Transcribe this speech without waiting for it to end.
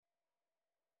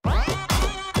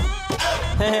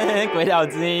鬼岛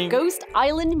之音 Ghost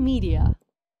Island Media.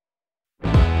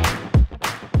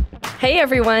 Hey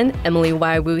everyone, Emily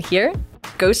Waiwu here.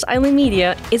 Ghost Island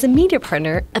Media is a media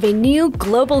partner of a new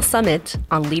global summit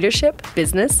on leadership,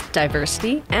 business,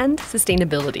 diversity, and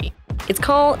sustainability. It's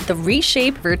called the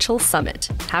Reshape Virtual Summit,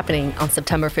 happening on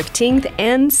September 15th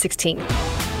and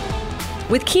 16th.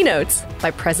 With keynotes by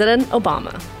President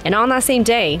Obama. And on that same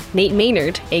day, Nate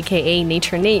Maynard, aka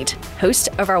Nature Nate, host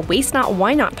of our Waste Not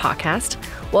Why Not podcast,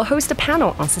 will host a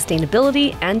panel on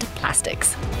sustainability and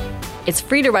plastics. It's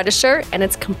free to register and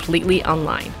it's completely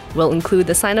online. We'll include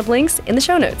the sign-up links in the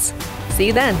show notes. See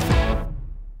you then.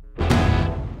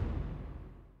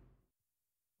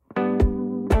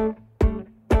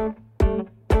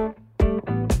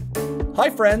 Hi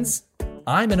friends,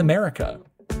 I'm in America.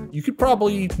 You could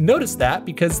probably notice that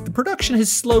because the production has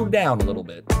slowed down a little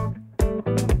bit.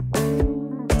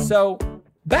 So,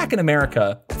 back in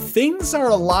America, things are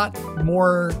a lot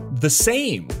more the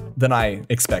same than I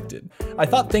expected. I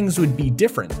thought things would be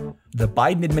different. The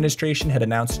Biden administration had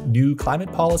announced new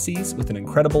climate policies with an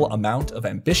incredible amount of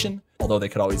ambition, although they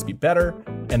could always be better.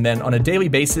 And then on a daily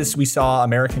basis, we saw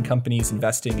American companies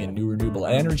investing in new renewable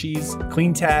energies,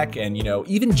 clean tech, and,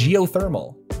 even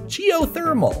geothermal.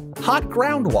 Geothermal, hot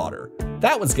groundwater.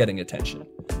 That was getting attention.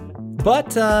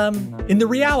 But in the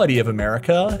reality of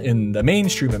America, in the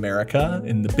mainstream America,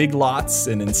 in the big lots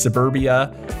and in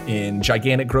suburbia, in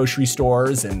gigantic grocery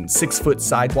stores and 6-foot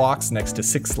sidewalks next to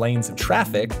 6 lanes of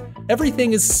traffic,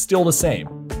 everything is still the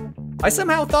same. I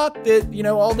somehow thought that,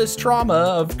 all this trauma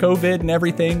of COVID and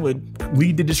everything would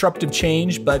lead to disruptive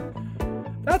change, but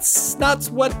that's not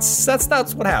what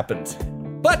happened.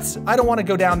 But I don't want to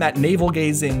go down that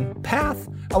navel-gazing path.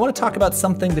 I want to talk about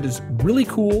something that is really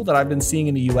cool that I've been seeing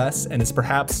in the US and is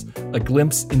perhaps a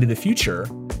glimpse into the future.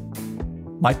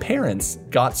 My parents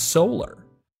got solar.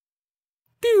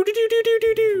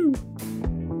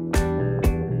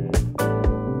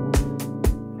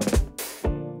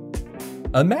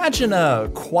 Imagine a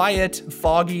quiet,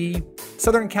 foggy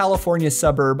Southern California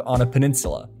suburb on a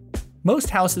peninsula.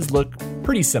 Most houses look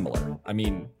pretty similar.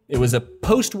 It was a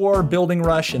post-war building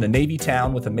rush in a Navy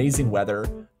town with amazing weather.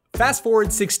 Fast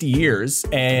forward 60 years,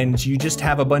 and you just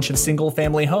have a bunch of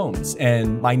single-family homes,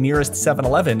 and my nearest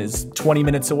 7-Eleven is 20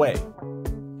 minutes away.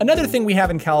 Another thing we have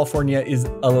in California is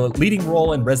a leading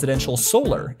role in residential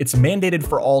solar. It's mandated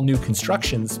for all new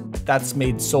constructions. That's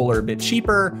made solar a bit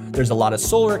cheaper. There's a lot of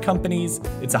solar companies.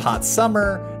 It's a hot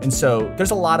summer, and so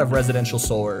there's a lot of residential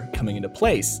solar coming into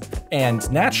place. And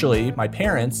naturally, my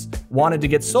parents wanted to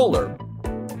get solar.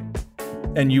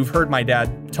 And you've heard my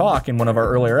dad talk in one of our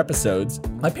earlier episodes.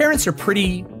 My parents are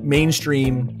pretty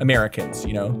mainstream Americans.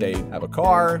 They have a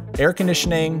car, air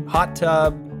conditioning, hot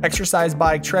tub, exercise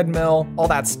bike, treadmill, all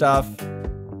that stuff.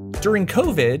 During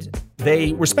COVID,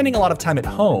 they were spending a lot of time at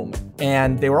home,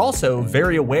 and they were also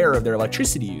very aware of their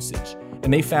electricity usage.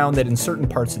 And they found that in certain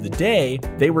parts of the day,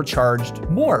 they were charged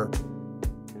more.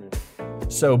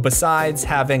 So besides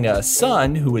having a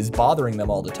son who was bothering them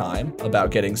all the time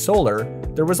about getting solar,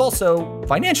 there was also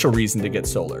financial reason to get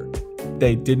solar.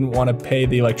 They didn't want to pay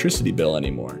the electricity bill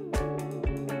anymore.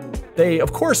 They,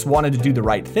 of course, wanted to do the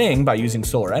right thing by using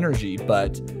solar energy,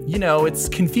 but, it's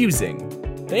confusing.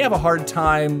 They have a hard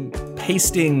time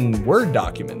pasting Word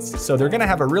documents, so they're going to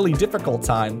have a really difficult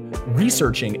time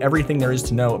researching everything there is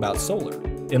to know about solar.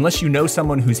 Unless you know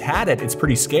someone who's had it, it's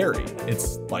pretty scary.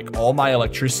 It's like all my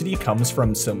electricity comes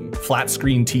from some flat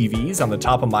screen TVs on the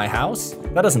top of my house.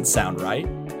 That doesn't sound right.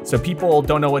 So people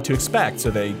don't know what to expect,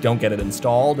 so they don't get it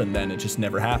installed, and then it just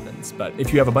never happens. But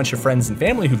if you have a bunch of friends and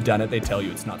family who've done it, they tell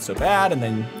you it's not so bad, and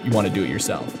then you want to do it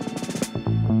yourself.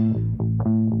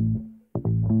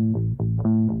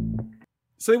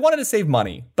 So they wanted to save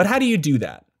money, but how do you do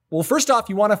that? Well, first off,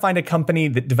 you want to find a company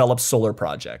that develops solar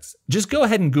projects. Just go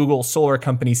ahead and Google Solar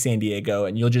Company San Diego,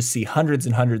 and you'll just see hundreds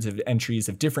and hundreds of entries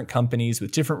of different companies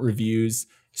with different reviews.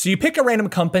 So you pick a random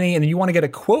company, and then you want to get a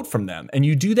quote from them. And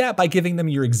you do that by giving them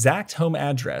your exact home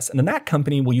address. And then that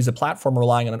company will use a platform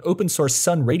relying on an open source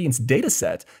Sun Radiance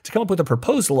dataset to come up with a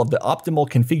proposal of the optimal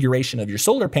configuration of your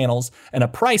solar panels and a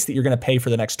price that you're going to pay for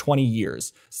the next 20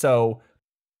 years. So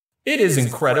it is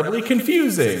incredibly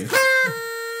confusing.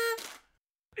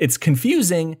 It's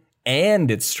confusing, and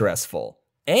it's stressful,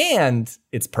 and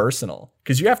it's personal,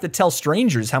 because you have to tell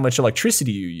strangers how much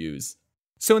electricity you use.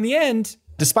 So in the end,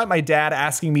 despite my dad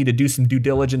asking me to do some due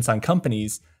diligence on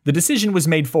companies, the decision was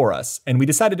made for us, and we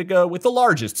decided to go with the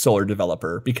largest solar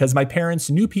developer because my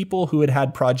parents knew people who had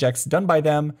had projects done by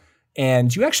them,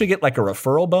 and you actually get like a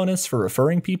referral bonus for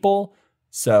referring people.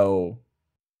 So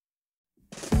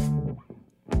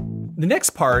The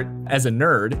next part, as a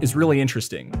nerd, is really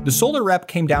interesting. The solar rep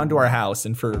came down to our house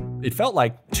and it felt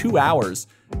like 2 hours,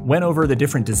 went over the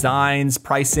different designs,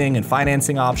 pricing, and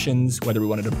financing options, whether we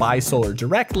wanted to buy solar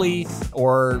directly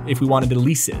or if we wanted to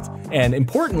lease it. And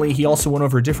importantly, he also went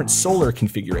over different solar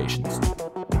configurations.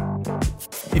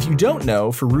 If you don't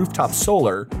know, for rooftop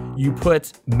solar, you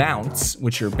put mounts,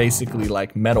 which are basically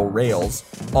like metal rails,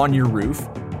 on your roof,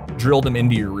 drill them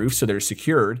into your roof so they're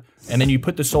secured, and then you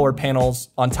put the solar panels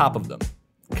on top of them.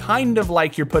 Kind of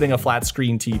like you're putting a flat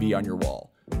screen TV on your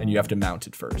wall, and you have to mount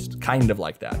it first. Kind of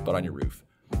like that, but on your roof.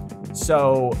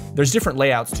 So there's different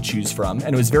layouts to choose from,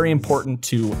 and it was very important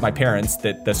to my parents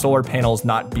that the solar panels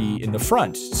not be in the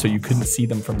front, so you couldn't see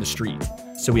them from the street.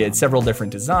 So we had several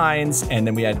different designs, and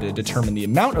then we had to determine the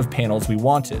amount of panels we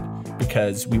wanted,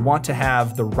 because we want to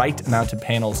have the right amount of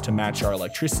panels to match our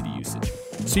electricity usage.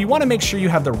 So you want to make sure you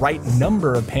have the right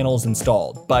number of panels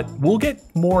installed, but we'll get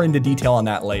more into detail on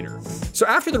that later. So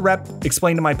after the rep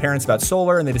explained to my parents about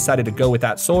solar and they decided to go with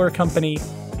that solar company,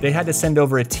 they had to send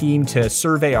over a team to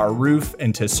survey our roof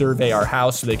and to survey our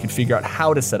house so they could figure out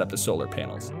how to set up the solar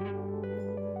panels.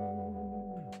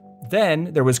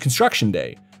 Then there was construction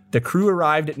day. The crew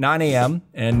arrived at 9 a.m.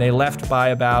 and they left by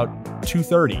about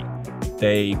 2:30.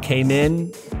 They came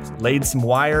in, laid some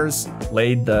wires,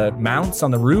 laid the mounts on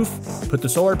the roof, put the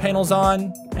solar panels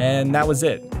on, and that was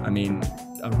it. I mean,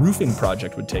 a roofing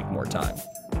project would take more time.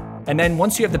 And then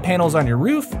once you have the panels on your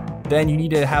roof, then you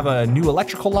need to have a new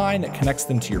electrical line that connects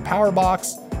them to your power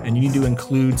box, and you need to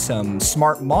include some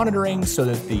smart monitoring so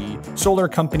that the solar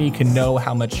company can know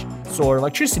how much solar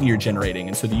electricity you're generating,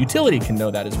 and so the utility can know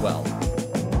that as well.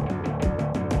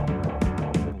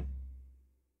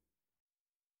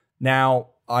 Now,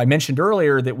 I mentioned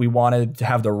earlier that we wanted to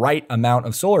have the right amount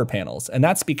of solar panels, and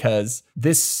that's because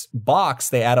this box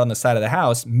they add on the side of the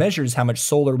house measures how much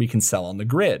solar we can sell on the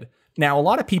grid. Now, a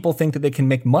lot of people think that they can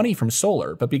make money from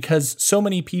solar, but because so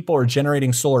many people are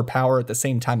generating solar power at the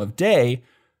same time of day,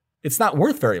 it's not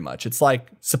worth very much. It's like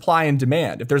supply and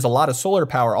demand. If there's a lot of solar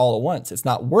power all at once, it's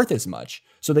not worth as much,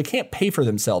 so they can't pay for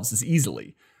themselves as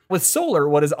easily. With solar,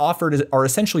 what is offered are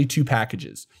essentially two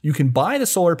packages. You can buy the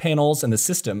solar panels and the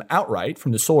system outright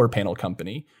from the solar panel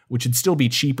company, which would still be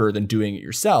cheaper than doing it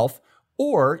yourself,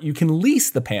 or you can lease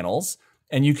the panels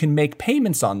and you can make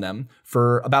payments on them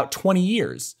for about 20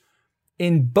 years.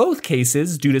 In both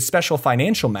cases, due to special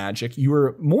financial magic, you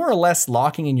are more or less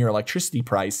locking in your electricity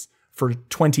price for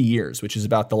 20 years, which is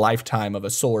about the lifetime of a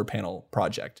solar panel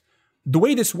project. The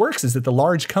way this works is that the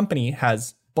large company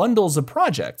has bundles of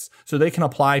projects, so they can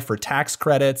apply for tax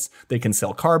credits, they can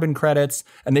sell carbon credits,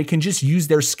 and they can just use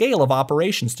their scale of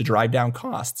operations to drive down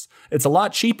costs. It's a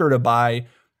lot cheaper to buy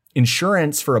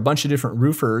insurance for a bunch of different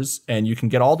roofers, and you can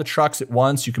get all the trucks at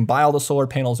once, you can buy all the solar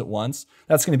panels at once.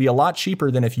 That's going to be a lot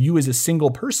cheaper than if you as a single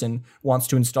person wants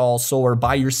to install solar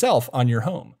by yourself on your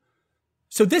home.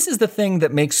 So this is the thing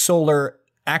that makes solar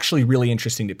actually really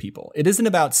interesting to people. It isn't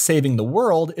about saving the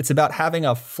world, it's about having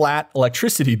a flat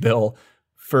electricity bill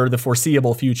for the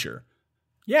foreseeable future.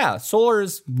 Yeah, solar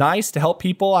is nice to help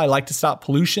people. I like to stop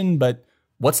pollution, but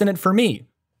what's in it for me?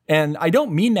 And I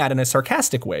don't mean that in a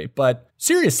sarcastic way, but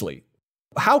seriously,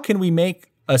 how can we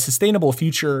make a sustainable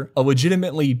future a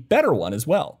legitimately better one as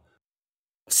well?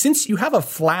 Since you have a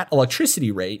flat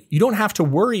electricity rate, you don't have to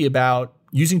worry about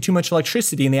using too much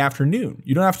electricity in the afternoon.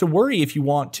 You don't have to worry if you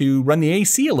want to run the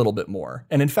AC a little bit more.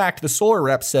 And in fact, the solar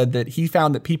rep said that he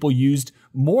found that people used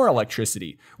more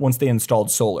electricity once they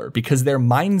installed solar because their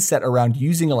mindset around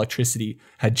using electricity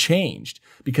had changed.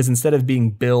 Because instead of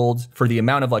being billed for the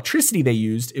amount of electricity they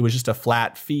used, it was just a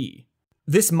flat fee.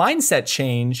 This mindset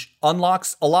change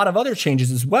unlocks a lot of other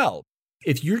changes as well.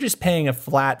 If you're just paying a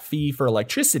flat fee for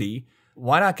electricity,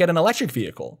 why not get an electric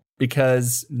vehicle?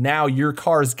 Because now your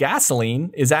car's gasoline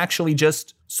is actually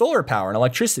just solar power and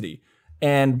electricity.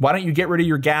 And why don't you get rid of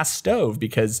your gas stove?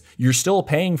 Because you're still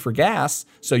paying for gas,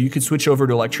 so you could switch over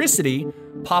to electricity,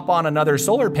 pop on another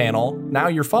solar panel, now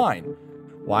you're fine.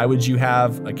 Why would you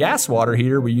have a gas water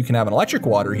heater where you can have an electric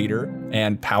water heater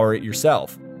and power it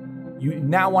yourself? You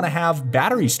now want to have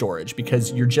battery storage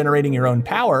because you're generating your own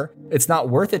power. It's not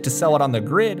worth it to sell it on the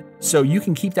grid, so you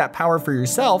can keep that power for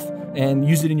yourself and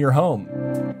use it in your home.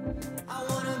 I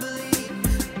wanna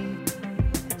believe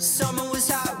summer was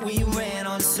hot, we ran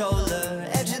on solar,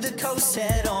 edge of the coast,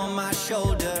 head on my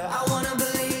shoulder. I wanna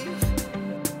believe,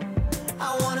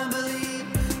 I wanna believe.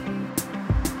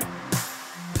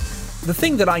 The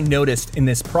thing that I noticed in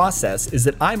this process is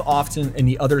that I'm often in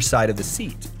the other side of the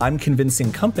seat. I'm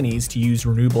convincing companies to use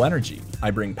renewable energy.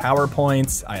 I bring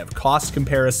PowerPoints, I have cost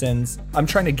comparisons. I'm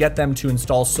trying to get them to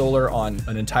install solar on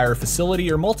an entire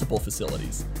facility or multiple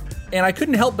facilities. And I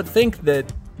couldn't help but think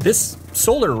that This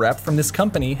solar rep from this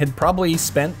company had probably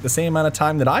spent the same amount of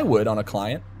time that I would on a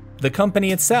client. The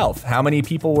company itself, how many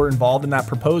people were involved in that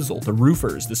proposal, the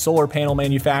roofers, the solar panel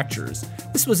manufacturers.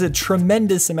 This was a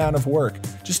tremendous amount of work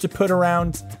just to put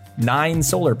around 9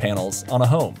 solar panels on a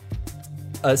home.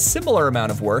 A similar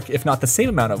amount of work, if not the same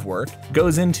amount of work,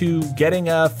 goes into getting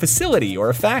a facility or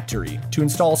a factory to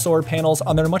install solar panels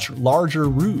on their much larger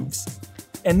roofs.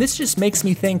 And this just makes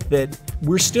me think that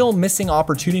we're still missing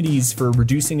opportunities for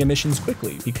reducing emissions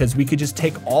quickly, because we could just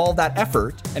take all that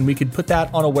effort and we could put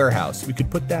that on a warehouse. We could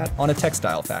put that on a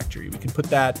textile factory. We could put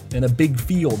that in a big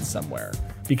field somewhere,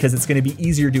 because it's going to be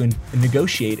easier to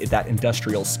negotiate at that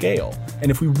industrial scale. And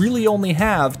if we really only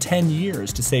have 10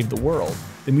 years to save the world,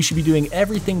 then we should be doing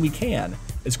everything we can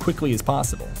as quickly as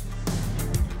possible.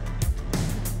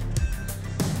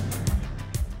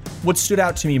 What stood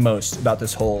out to me most about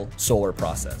this whole solar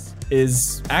process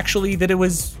is actually that it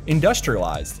was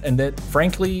industrialized and that,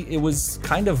 frankly, it was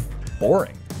kind of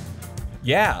boring.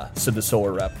 Yeah, said the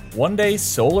solar rep. One day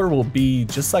solar will be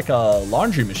just like a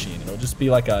laundry machine. It'll just be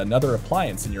like another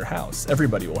appliance in your house.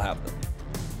 Everybody will have them.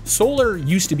 Solar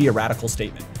used to be a radical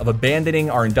statement of abandoning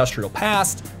our industrial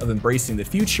past, of embracing the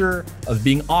future, of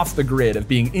being off the grid, of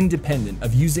being independent,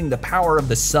 of using the power of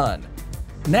the sun.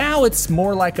 Now it's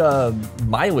more like a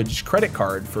mileage credit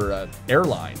card for an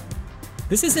airline.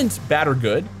 This isn't bad or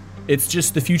good, it's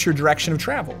just the future direction of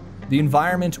travel. The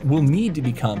environment will need to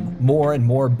become more and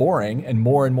more boring and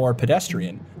more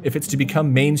pedestrian if it's to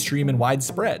become mainstream and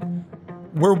widespread.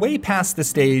 We're way past the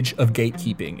stage of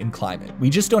gatekeeping in climate. We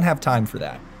just don't have time for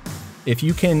that. If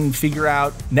you can figure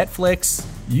out Netflix,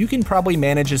 you can probably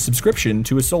manage a subscription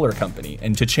to a solar company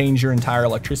and to change your entire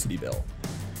electricity bill.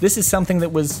 This is something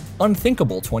that was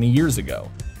unthinkable 20 years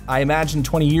ago. I imagine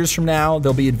 20 years from now,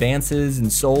 there'll be advances in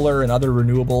solar and other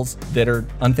renewables that are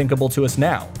unthinkable to us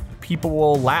now. People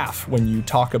will laugh when you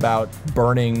talk about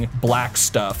burning black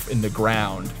stuff in the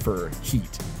ground for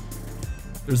heat.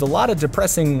 There's a lot of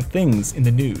depressing things in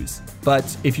the news,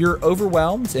 but if you're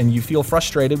overwhelmed and you feel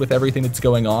frustrated with everything that's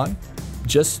going on,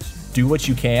 just do what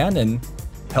you can and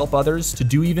help others to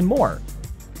do even more.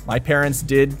 My parents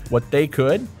did what they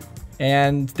could,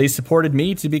 and they supported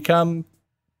me to become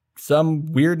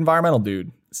some weird environmental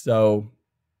dude. So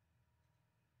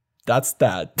that's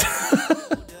that.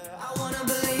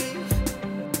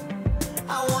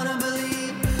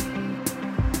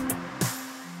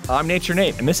 I'm Nature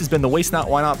Nate, and this has been the Waste Not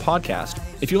Why Not podcast.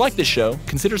 If you like this show,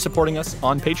 consider supporting us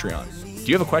on Patreon.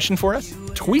 Do you have a question for us?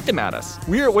 Tweet them at us.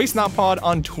 We are at Waste Not Pod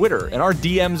on Twitter, and our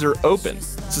DMs are open.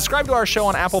 Subscribe to our show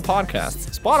on Apple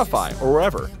Podcasts, Spotify, or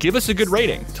wherever. Give us a good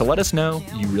rating to let us know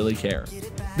you really care.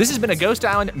 This has been a Ghost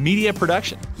Island media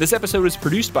production. This episode was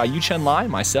produced by Yu-Chen Lai,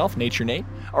 myself, Nature Nate.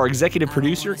 Our executive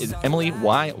producer is Emily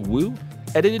Y. Wu,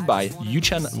 edited by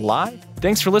Yu-Chen Lai.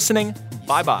 Thanks for listening.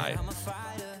 Bye-bye.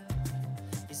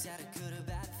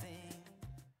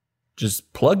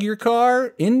 Just plug your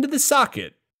car into the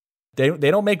socket. They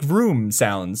don't make vroom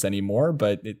sounds anymore,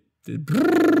 but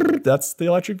that's the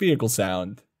electric vehicle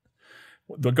sound.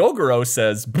 The Gogoro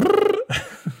says brrr.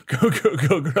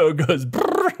 Gogoro goes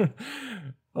brrr.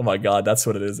 Oh my God, that's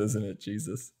what it is, isn't it?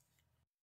 Jesus.